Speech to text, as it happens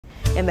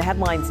In the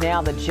headlines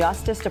now, the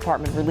Justice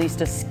Department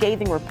released a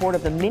scathing report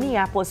of the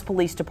Minneapolis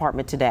Police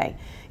Department today.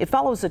 It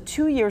follows a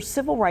 2-year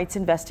civil rights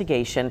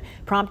investigation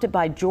prompted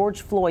by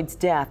George Floyd's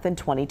death in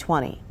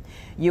 2020.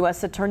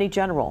 U.S. Attorney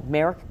General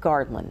Merrick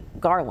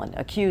Garland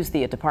accused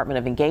the department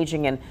of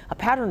engaging in a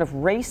pattern of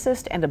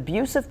racist and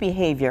abusive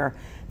behavior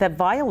that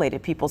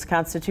violated people's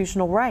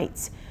constitutional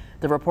rights.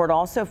 The report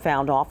also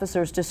found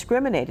officers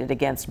discriminated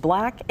against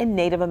Black and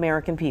Native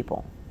American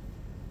people.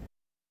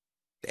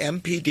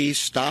 MPD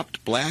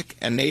stopped Black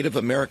and Native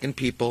American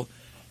people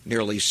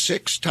nearly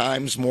 6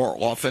 times more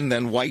often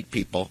than white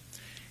people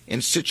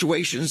in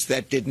situations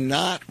that did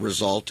not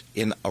result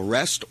in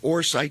arrest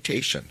or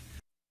citation.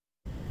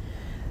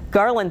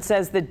 Garland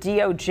says the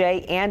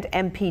DOJ and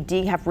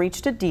MPD have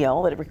reached a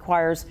deal that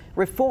requires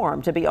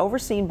reform to be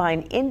overseen by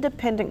an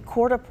independent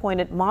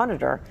court-appointed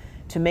monitor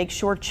to make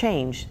sure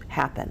change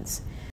happens.